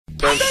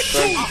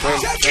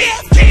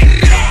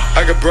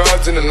I got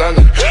broads in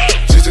Atlanta,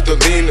 just to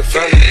lean the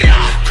family.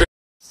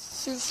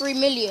 3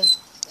 million.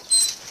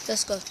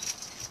 Let's go.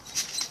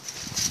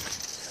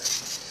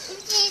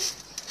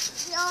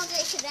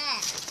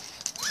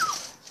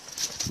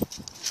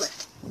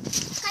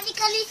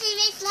 Can you see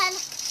this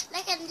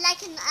like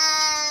an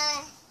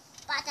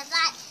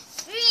butterfly?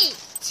 3,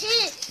 2,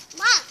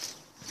 1.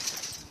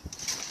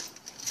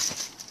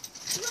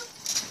 Look,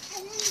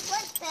 and then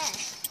what's there?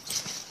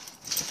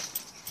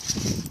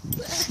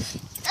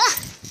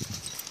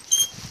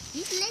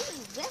 You little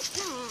wet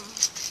there.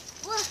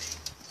 What?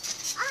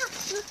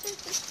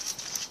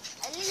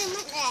 I didn't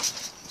went there.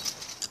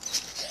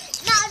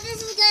 Now this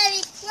is gonna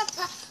be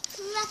proper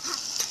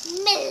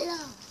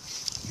mellow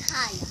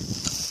color.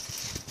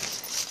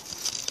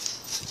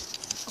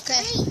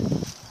 Okay.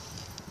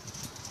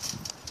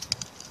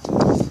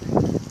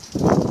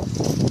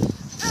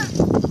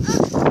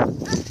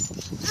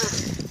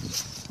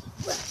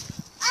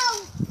 Oh,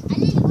 I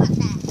didn't want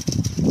that.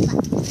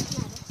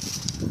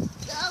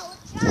 Go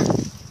jump.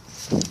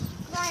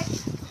 Right.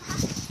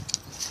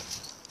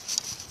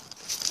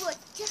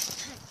 Just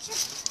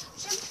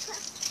jump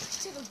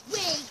to the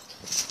wing.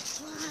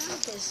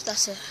 Okay,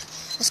 that's it.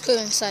 Let's go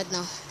inside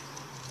now.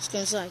 Let's go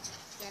inside.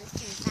 Yeah, let's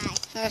go inside.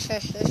 Okay.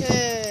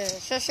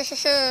 And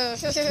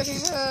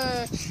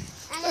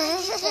then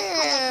you just have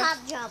a hop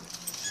jump.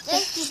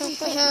 There's people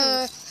quickly.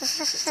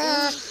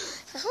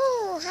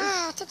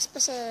 Text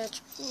message.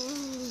 I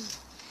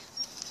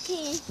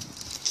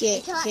Okay.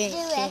 can't do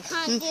it. I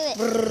can't do it.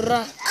 Brrrr.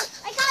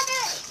 I can't do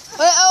it.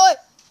 Wait.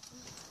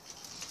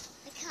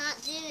 I can't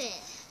do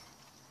it.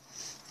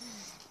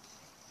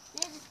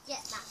 Let us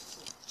get back to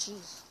it.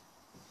 Jeez.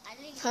 I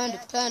think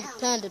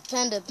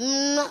Panda.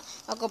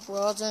 I got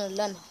broads in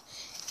Atlanta.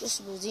 This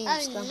was easy.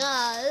 Oh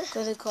no.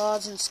 Credit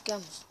cards and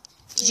scams.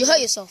 Did you hurt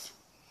yourself?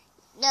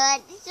 No,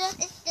 it's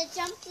the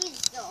jumping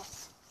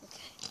stuff.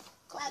 Okay.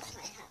 That's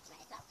my hat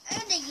myself.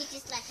 And then you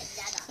just like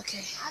another.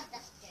 Okay. I'll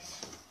just do it.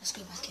 Let's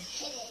go back in.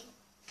 Kidding.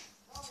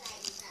 All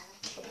like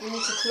another. We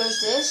need to close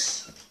this.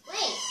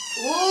 Wait.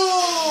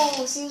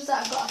 Whoa! Seems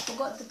like I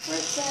forgot the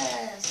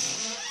princess.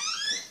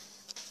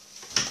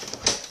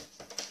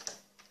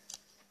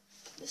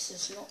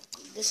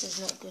 This is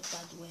not good,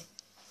 by the way.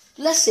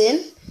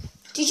 Lesson.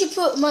 Did you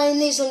put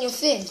mayonnaise on your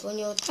thing, on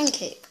your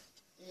pancake?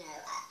 No,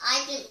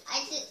 I did.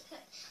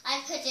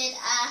 I put in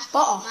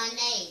Butter.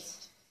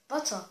 mayonnaise.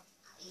 Butter.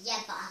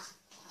 Yeah, butter.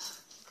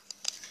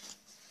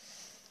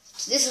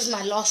 This is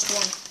my last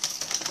one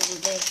for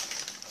the day.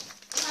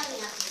 I'm having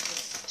enough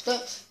of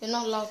this. You're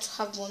not allowed to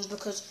have one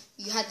because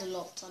you had a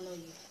lot. I know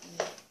you.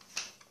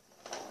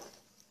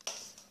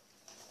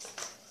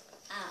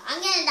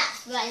 I'm getting that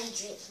sweaty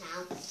drink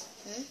now.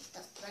 Hmm?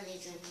 The sweaty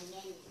drink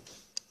again.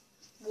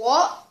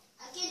 What?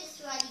 I'll get a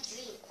sweaty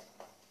drink.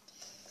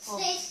 Oh.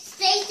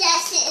 Stay there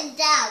sitting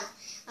down.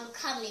 I'm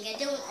coming. I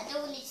don't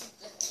want you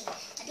to.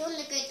 I don't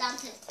want to go down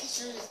to the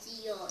kitchen and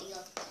see your.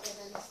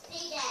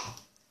 Stay there.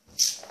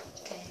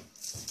 Okay.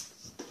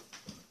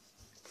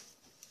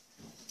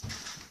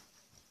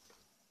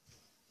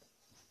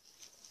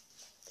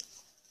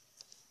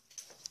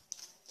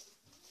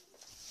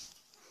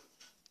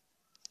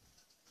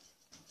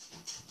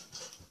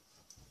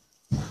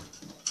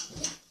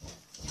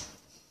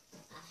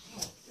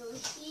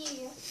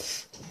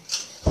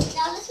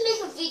 Now let's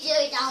make a video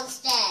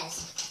downstairs.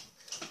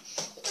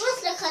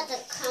 Let's look at the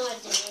camera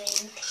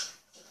doing.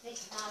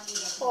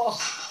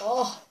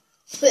 Oh.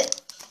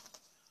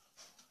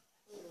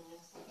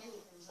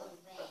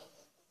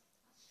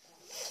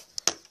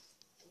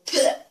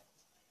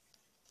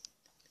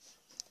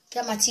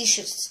 Get my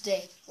t-shirts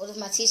today. What does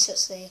my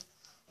t-shirts say?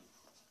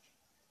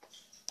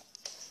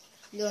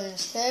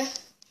 Leona's hair.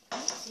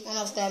 One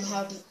of them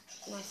have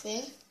my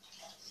thing.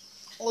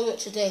 All it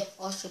today,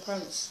 Arsenal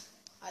premise.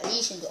 At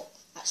least in the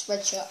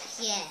spreadshirt.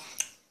 Yeah.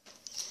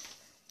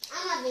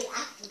 I'm having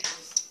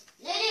apples.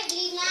 Let it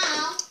leave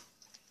now.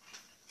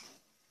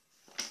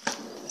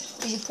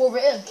 Did you pour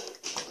it in?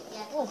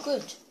 Yeah. Oh,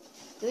 good.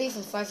 You're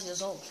even 5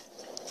 years old.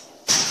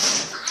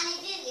 And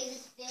it didn't. It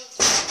was big.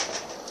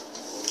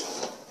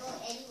 Well,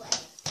 anyway,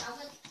 I'm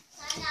going to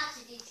sign out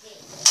to do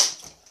drinks.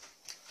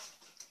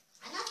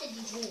 I know how to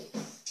do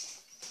drinks.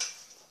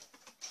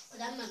 But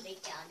I'm a big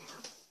girl now.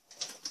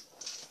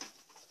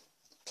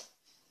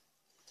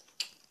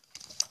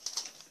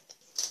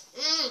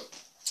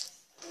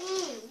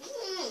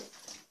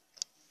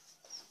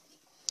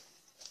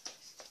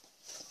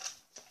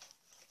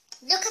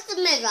 Look at the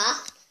mirror.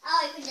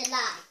 I'll open the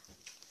light.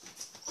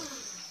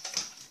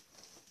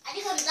 And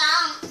you come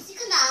down. You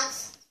can dance.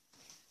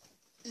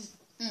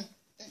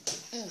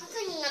 I'm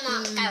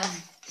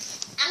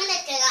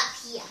gonna go up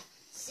here.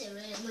 So you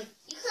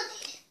can.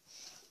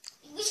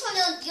 Which one do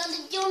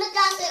you want to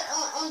dance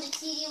on the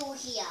TV or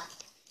here?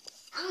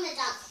 I'm gonna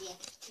dance here.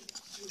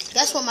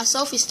 That's what my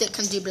selfie stick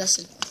can do,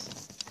 blessing.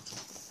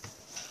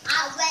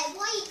 Wait,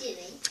 what are you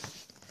doing?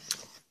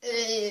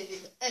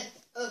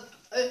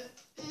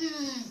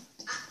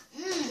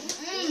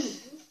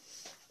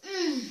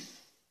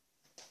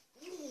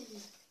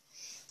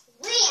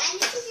 Wait, I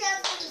need to see how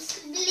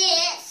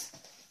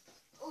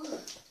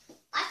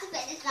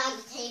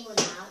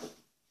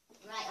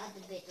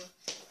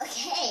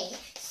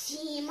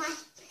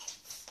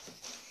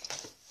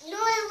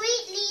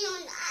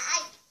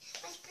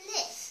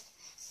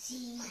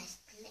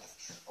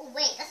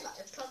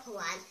proper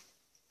one.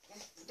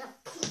 The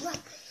proper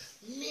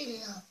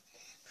middle.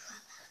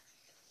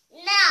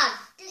 Now,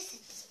 this is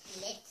the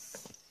splits.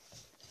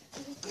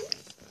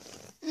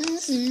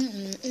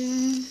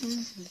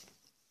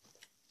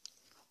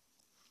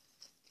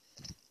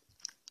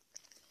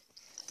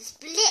 The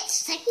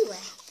splits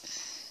everywhere.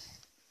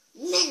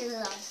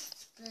 Middle of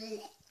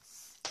splits.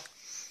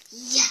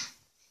 Yeah.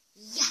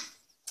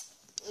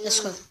 Let's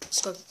go.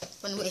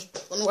 One way.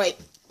 Wait.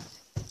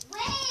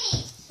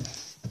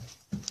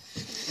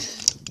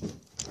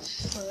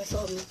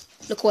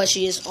 Look where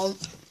she is on.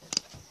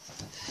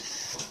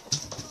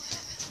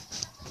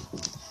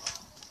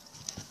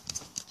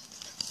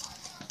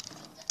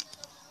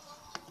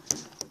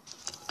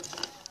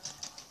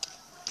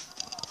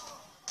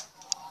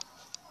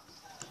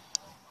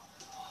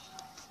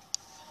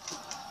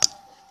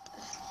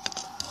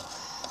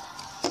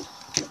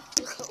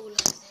 Look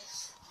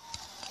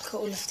at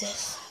all of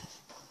this.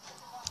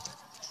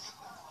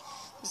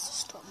 Let's just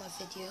stop my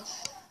video.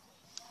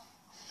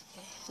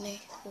 Okay,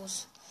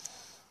 pause.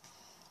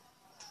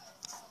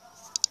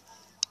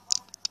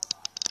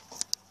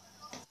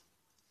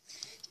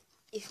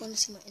 If you want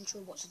to see my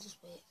intro, watch this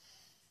way.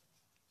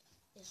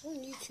 It's on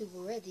YouTube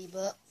already,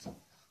 but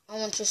I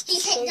want just to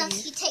show you.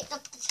 He take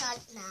off the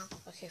charge now.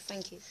 Okay,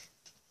 thank you.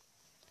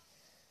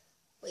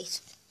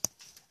 Wait.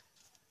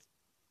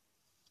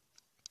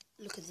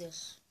 Look at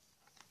this.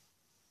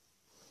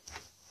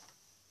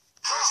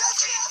 I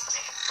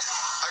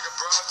got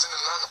broads in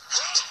Atlanta.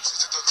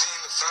 Just to the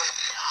lean and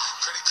family.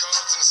 Credit cards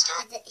in the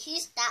sky.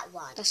 Who's that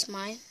one? That's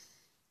mine.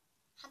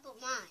 How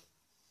about mine?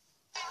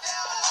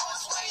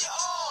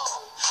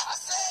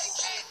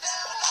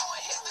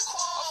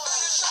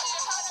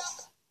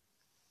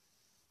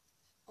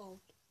 Oh.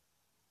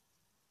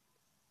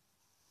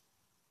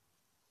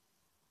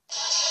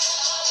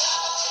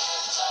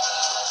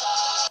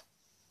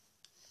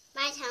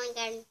 My turn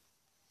again.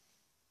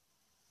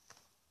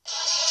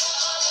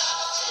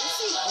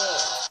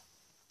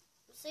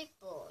 I'm so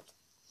bored.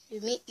 You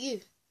meet you.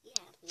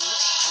 Yeah, me. I'm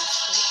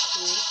so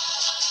cool.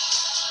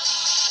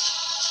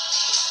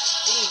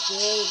 I'm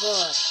very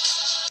bored.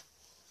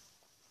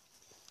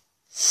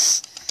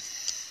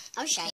 I'm shy.